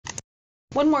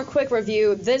One more quick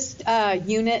review. This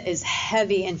unit is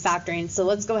heavy in factoring, so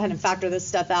let's go ahead and factor this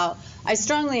stuff out. I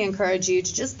strongly encourage you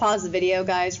to just pause the video,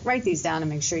 guys, write these down and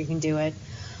make sure you can do it.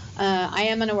 I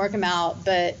am going to work them out,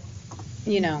 but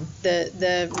you know,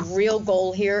 the real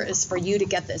goal here is for you to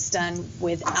get this done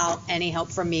without any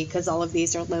help from me, because all of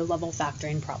these are low-level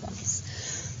factoring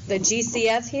problems. The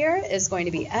GCF here is going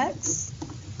to be x.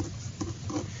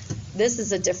 This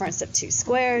is a difference of two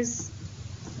squares.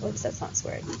 Whoops, that's not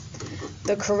squared.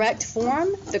 The correct form,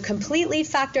 the completely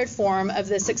factored form of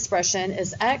this expression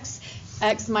is x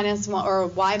minus 1, or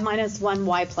y minus 1,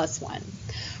 y plus 1.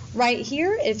 Right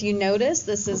here, if you notice,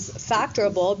 this is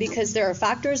factorable because there are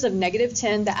factors of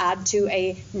 -10 that add to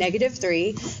a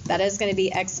 -3. That is going to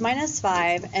be x minus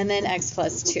 5 and then x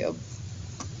plus 2.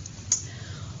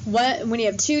 When you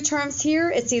have two terms here,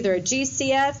 it's either a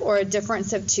GCF or a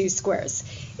difference of two squares.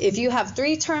 If you have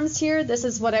three terms here, this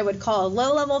is what I would call a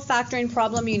low-level factoring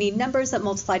problem. You need numbers that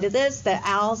multiply to this that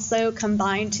also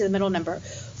combine to the middle number.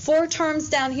 Four terms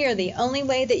down here, the only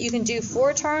way that you can do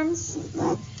four terms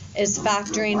is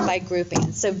factoring by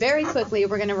grouping. So very quickly,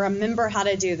 we're going to remember how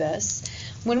to do this.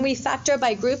 When we factor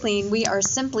by grouping, we are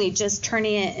simply just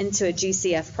turning it into a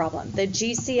GCF problem. The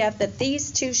GCF that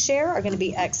these two share are going to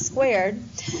be x squared.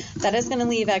 That is going to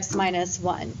leave x minus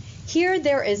 1. Here,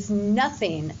 there is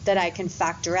nothing that I can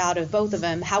factor out of both of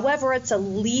them. However, it's a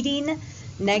leading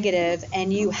negative,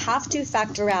 and you have to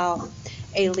factor out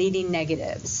a leading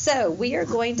negative. So we are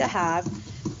going to have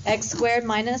x squared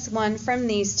minus 1 from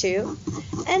these two,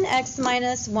 and x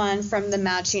minus 1 from the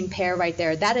matching pair right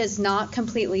there. That is not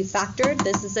completely factored.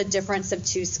 This is a difference of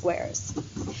two squares.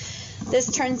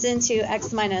 This turns into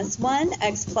x minus 1,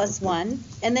 x plus 1,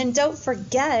 and then don't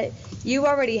forget, you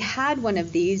already had one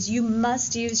of these. You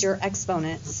must use your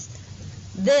exponents.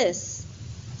 This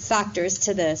factors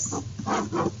to this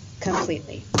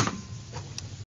completely.